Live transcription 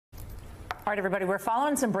All right, everybody, we're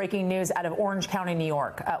following some breaking news out of Orange County, New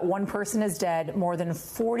York. One person is dead. More than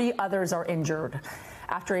 40 others are injured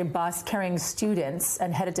after a bus carrying students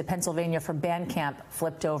and headed to Pennsylvania for band camp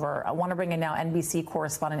flipped over. I want to bring in now NBC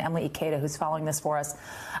correspondent Emilie Ikeda, who's following this for us.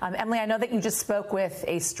 Emilie, I know that you just spoke with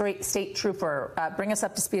a state trooper. Bring us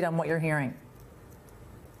up to speed on what you're hearing.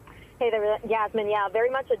 Hey there, Yasmin. Yeah, very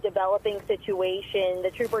much a developing situation. The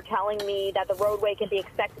trooper telling me that the roadway can be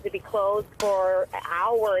expected to be closed for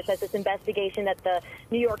hours as this investigation that the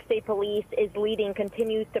New York State Police is leading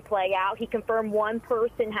continues to play out. He confirmed one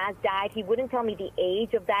person has died. He wouldn't tell me the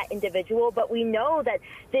age of that individual, but we know that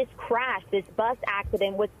this crash, this bus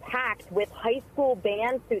accident, was packed with high school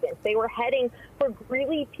band students. They were heading for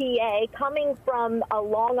Greeley, PA, coming from a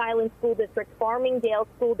Long Island school district, Farmingdale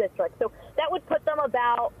School District. So that would put them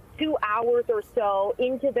about 2 hours or so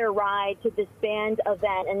into their ride to this band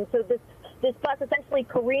event. And so this bus essentially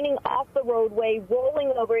careening off the roadway,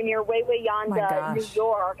 rolling over near Wawayanda, New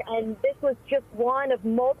York. And this was just one of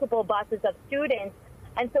multiple buses of students.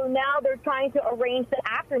 And so now they're trying to arrange the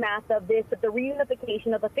aftermath of this, of the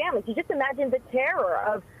reunification of the families. You just imagine the terror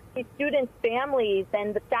of these students' families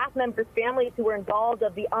and the staff members' families who were involved,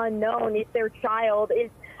 of the unknown. Is their child,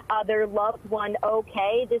 is their loved one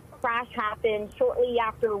okay? This crash happened shortly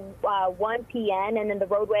after 1 p.m. and then the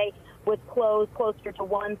roadway was closed closer to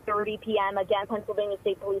 1:30 p.m. Again, Pennsylvania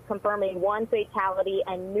State Police confirming one fatality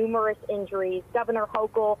and numerous injuries. Governor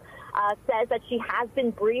Hochul says that she has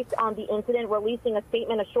been briefed on the incident, releasing a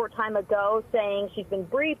statement a short time ago saying she's been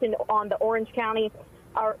briefed on the Orange County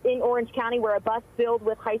where a bus filled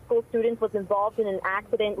with high school students was involved in an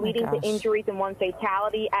accident leading to injuries and one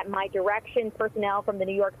fatality. At my direction, personnel from the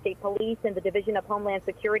New York State Police and the Division of Homeland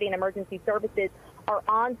Security and Emergency Services are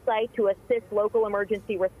on site to assist local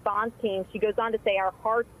emergency response teams. She goes on to say our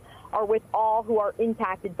hearts are with all who are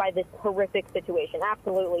impacted by this horrific situation.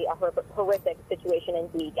 Absolutely a horrific situation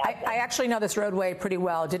indeed. I actually know this roadway pretty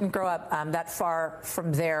well. Didn't grow up that far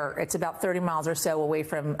from there. It's about 30 miles or so away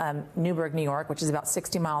from Newburgh, New York, which is about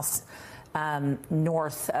 60 miles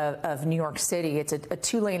north of New York City. It's a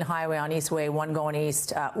two-lane highway on Eastway, one going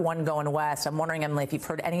east, one going west. I'm wondering, Emilie, if you've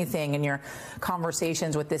heard anything in your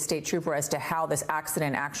conversations with this state trooper as to how this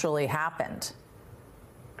accident actually happened.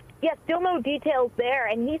 Yes, still no details there.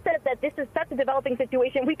 And he says that this is such a developing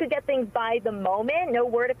situation. We could get things by the moment. No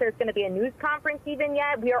word if there's going to be a news conference even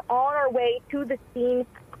yet. We are on our way to the scene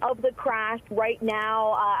of the crash right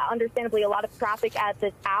now. Understandably, a lot of traffic at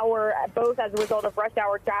this hour, both as a result of rush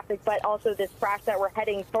hour traffic, but also this crash that we're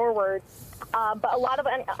heading forward. But a lot of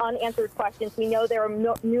unanswered questions. We know there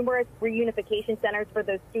are numerous reunification centers for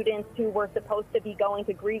those students who were supposed to be going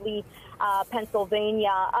to Greeley,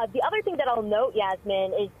 Pennsylvania. The other thing that I'll note,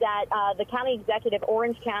 Yasmin, is that the county executive,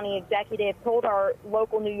 Orange County executive, told our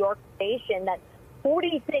local New York station that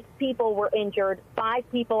 46 people were injured,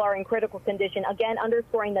 5 people are in critical condition, again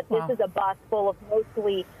underscoring that this is a bus full of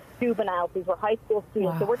mostly juveniles. These were high school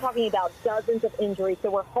students. So we're talking about dozens of injuries.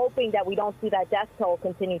 So we're hoping that we don't see that death toll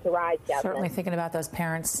continue to rise, Jasmine. Certainly thinking about those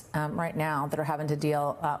parents right now that are having to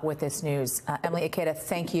deal with this news. Emilie Ikeda,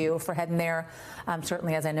 thank you for heading there.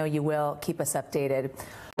 Certainly, as I know you will, keep us updated.